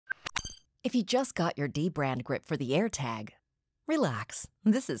If you just got your dbrand grip for the AirTag, relax,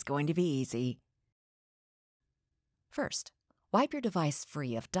 this is going to be easy. First, wipe your device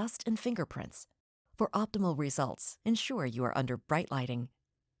free of dust and fingerprints. For optimal results, ensure you are under bright lighting.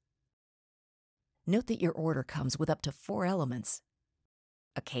 Note that your order comes with up to 4 elements: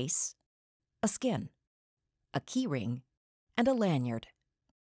 a case, a skin, a keyring, and a lanyard.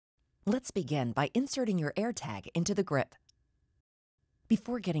 Let's begin by inserting your AirTag into the grip.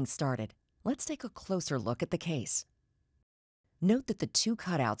 Before getting started, let's take a closer look at the case. Note that the 2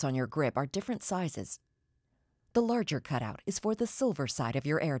 cutouts on your grip are different sizes. The larger cutout is for the silver side of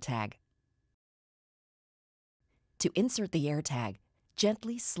your AirTag. To insert the AirTag,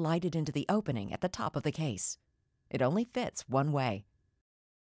 gently slide it into the opening at the top of the case. It only fits one way.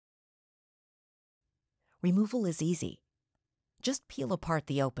 Removal is easy. Just peel apart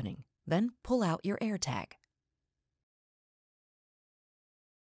the opening, then pull out your AirTag.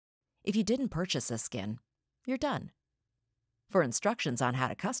 If you didn't purchase a skin, you're done. For instructions on how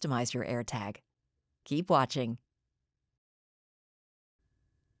to customize your AirTag, keep watching.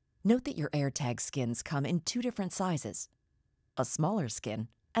 Note that your AirTag skins come in 2 different sizes: a smaller skin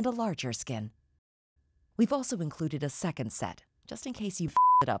and a larger skin. We've also included a second set, just in case you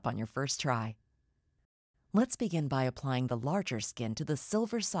f***ed it up on your first try. Let's begin by applying the larger skin to the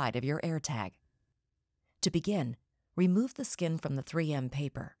silver side of your AirTag. To begin, remove the skin from the 3M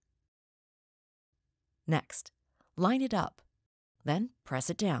paper. Next, line it up, then press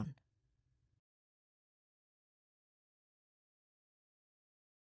it down.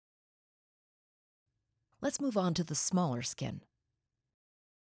 Let's move on to the smaller skin.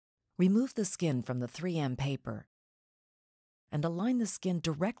 Remove the skin from the 3M paper and align the skin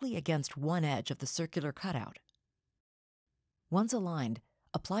directly against one edge of the circular cutout. Once aligned,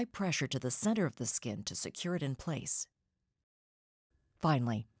 apply pressure to the center of the skin to secure it in place.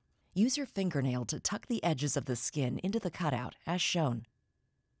 Finally, use your fingernail to tuck the edges of the skin into the cutout as shown.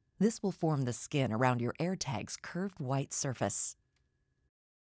 This will form the skin around your AirTag's curved white surface.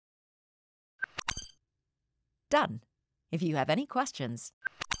 Done! If you have any questions,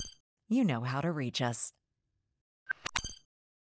 you know how to reach us.